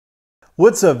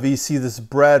What's up, VC? This is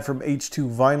Brad from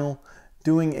H2Vinyl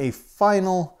doing a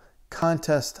final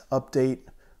contest update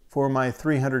for my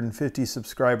 350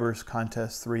 subscribers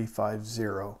contest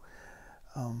 350.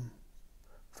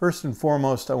 First and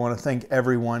foremost, I want to thank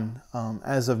everyone.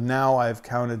 As of now, I've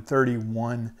counted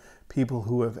 31 people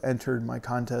who have entered my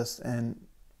contest, and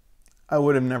I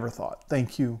would have never thought.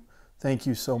 Thank you. Thank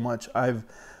you so much. I've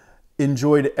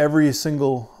enjoyed every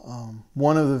single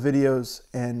one of the videos,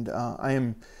 and I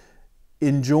am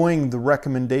enjoying the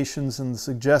recommendations and the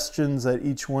suggestions that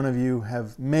each one of you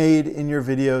have made in your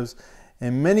videos.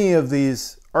 And many of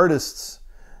these artists,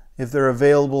 if they're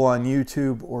available on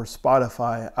YouTube or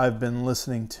Spotify, I've been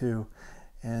listening to,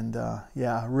 and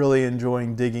yeah, really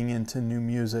enjoying digging into new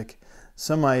music.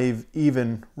 Some I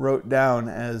even wrote down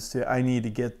as to, I need to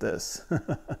get this.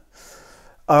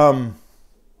 So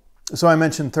I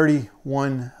mentioned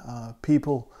 31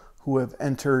 people who have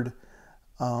entered.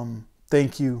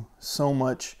 Thank you so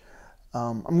much.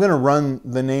 I'm going to run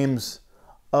the names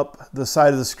up the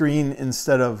side of the screen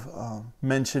instead of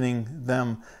mentioning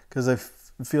them, because I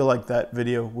feel like that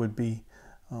video would be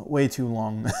way too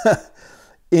long.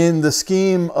 In the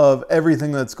scheme of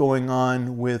everything that's going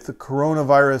on with the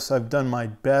coronavirus, I've done my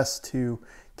best to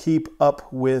keep up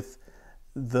with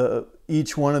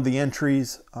each one of the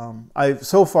entries.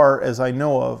 So far as I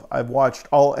know of, I've watched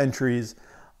all entries.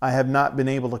 I have not been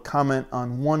able to comment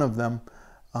on one of them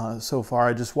so far.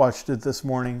 I just watched it this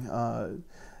morning.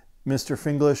 Mr.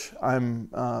 Finglish, I'm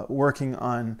working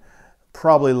on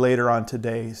probably later on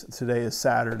today. Today is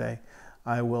Saturday.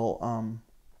 I will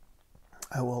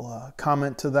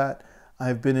comment to that.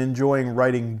 I've been enjoying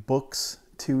writing books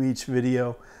to each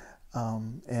video.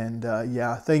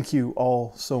 Yeah, thank you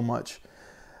all so much.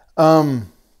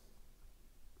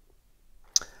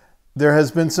 There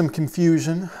has been some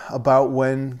confusion about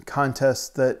when contests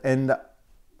that end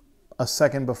a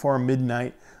second before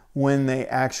midnight, when they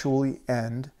actually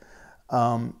end.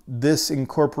 This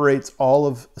incorporates all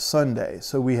of Sunday.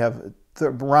 So we have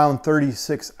around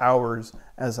 36 hours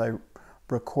as I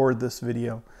record this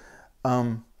video.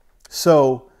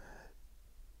 So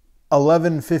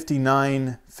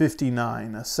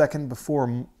 11:59:59, a second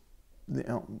before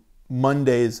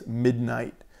Monday's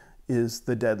midnight, is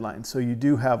the deadline. So you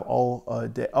do have all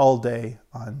day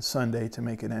on Sunday to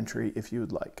make an entry if you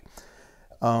would like.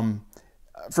 I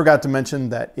forgot to mention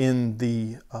that in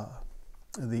the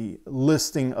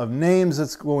listing of names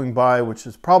that's going by, which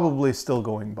is probably still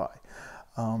going by,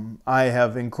 I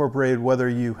have incorporated whether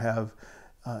you have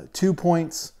 2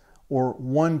 points or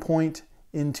 1 point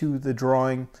into the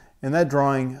drawing, and that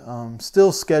drawing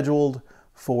still scheduled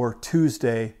for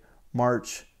Tuesday,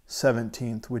 March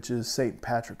 17th, which is St.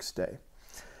 Patrick's Day.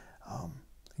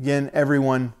 Again,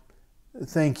 everyone,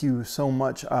 thank you so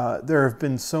much. There have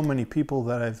been so many people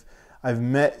that I've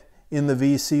met in the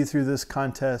VC through this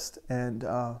contest, and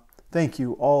thank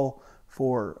you all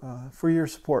for your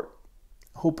support.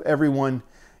 Hope everyone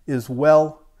is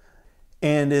well,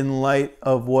 and in light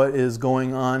of what is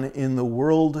going on in the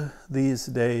world these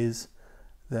days,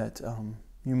 that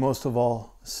you most of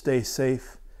all stay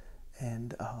safe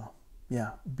and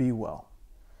yeah, be well.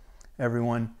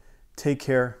 Everyone, take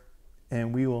care,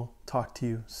 and we will talk to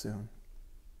you soon.